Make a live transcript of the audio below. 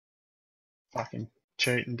Fucking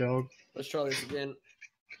cheating dog. Let's try this again.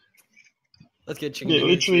 Let's get chicken Yeah,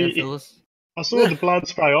 wings, literally, fellas. I saw the blood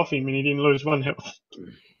spray off him and he didn't lose 1 health.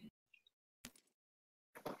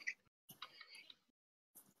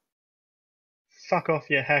 Fuck off,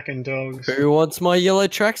 you hacking dogs. Who wants my yellow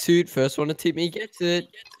tracksuit? First one to tip me gets it.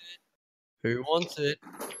 Who wants it?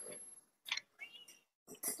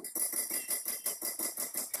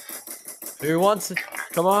 Who wants it?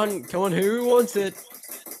 Come on, who wants it?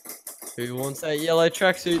 Who wants that yellow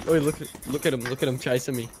tracksuit? Oh, look at him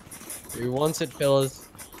chasing me. Who wants it, fellas?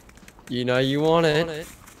 You know you want it.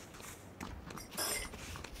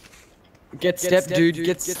 Get stepped, dude.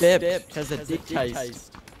 Get stepped. Has a dick taste.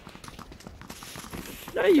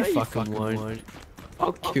 No, you fucking won't.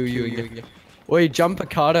 I'll kill you. Wait, jump a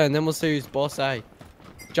carter and then we'll see who's boss, eh?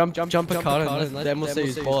 Jump a carter and then we'll see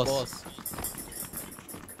who's boss.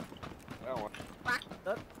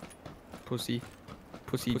 Pussy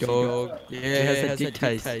dog. Yeah, it has a dick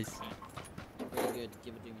taste. Very good.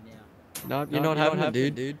 Give it to me now. No, you're not having it,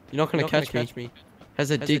 dude. You're not gonna catch me.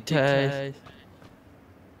 Has a dick taste.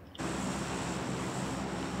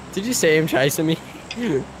 Did you see him chasing me?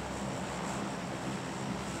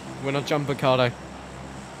 We're not jumping Cardo.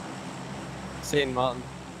 Seeing Martin.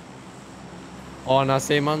 Oh no,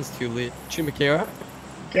 seeing Martin's too lit. Chumakira?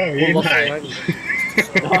 Go in,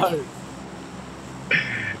 mate. No.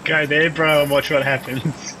 Go there, bro, and watch what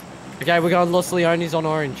happens. Okay, we're going Los Leones on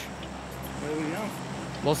orange. Where are we going?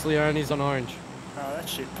 Los Leones on orange. Oh, that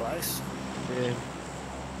shit place. Yeah.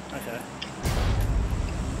 Okay.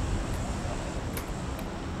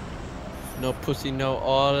 No pussy, no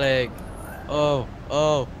Oleg. Oh.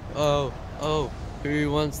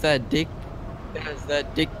 Who wants that dick? It has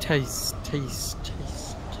that dick taste.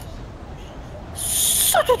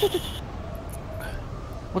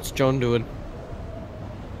 What's John doing?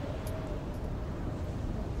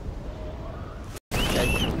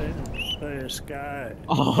 Let's go.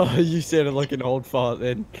 Oh, you sounded like an old fart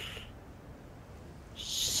then.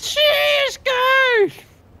 Cheers, go!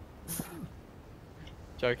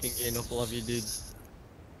 Joking, enough, love you, dude.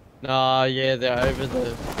 Nah, yeah, they're over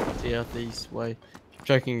the southeast way.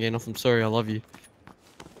 Joking, enough, I'm sorry, I love you.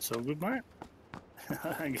 It's all good, mate.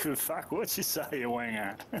 I don't give a fuck what you say, you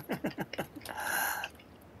winger.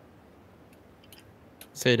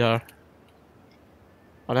 See, Dar.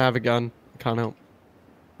 I don't have a gun. I can't help.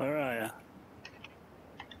 Where are you?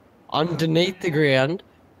 Underneath the ground.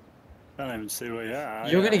 I don't even see where you are.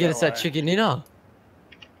 You're gonna get us that chicken dinner.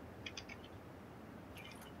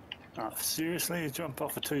 Oh, seriously? You jump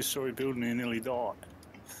off a 2-story building and nearly died.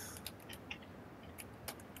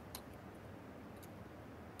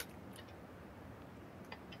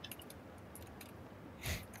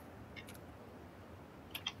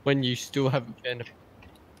 When you still haven't found a...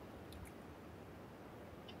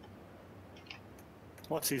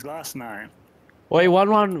 What's his last name? Wait,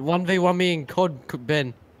 1v1 me and COD,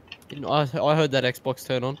 Ben. I heard that Xbox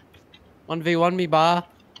turn on. 1v1 me, bar.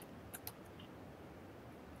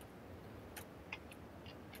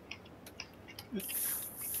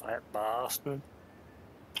 Fat bastard.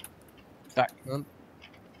 Fat cunt.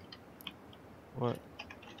 What?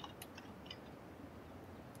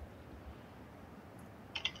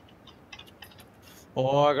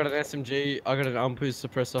 Oh, I got an SMG. I got an Umpus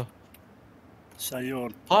suppressor. So you're...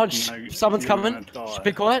 Oh, someone's you're coming. gonna die. Just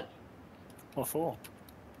be quiet. What for?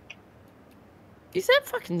 Is that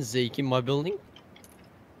fucking Zeke in my building?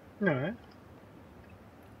 No.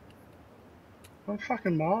 I'm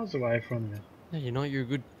fucking miles away from you. No, you're not. You're a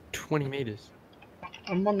good 20 meters.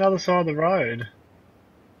 I'm on the other side of the road.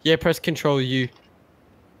 Yeah, press Control U.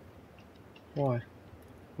 Why?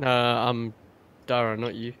 No, Dara,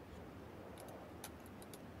 not you.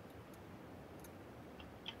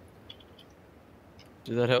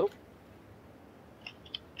 Does that help?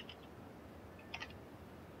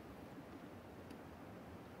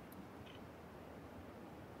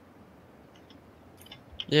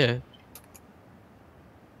 Yeah.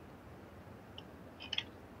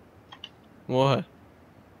 What?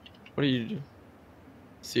 What are you doing?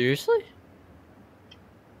 Seriously?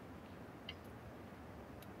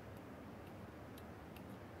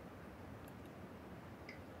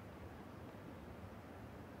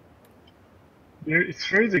 You're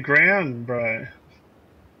through the ground, bro.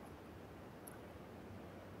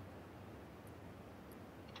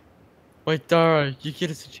 Wait, Dara, you get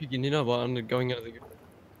us a chicken dinner by going out of the...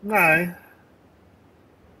 No.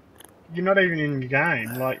 You're not even in the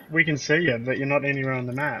game. Like, we can see you, but you're not anywhere on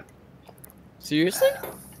the map. Seriously?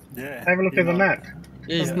 Yeah. Have a look at the map.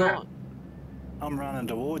 Yeah, he's not. I'm running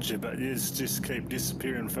towards you, but you just keep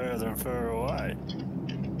disappearing further and further away.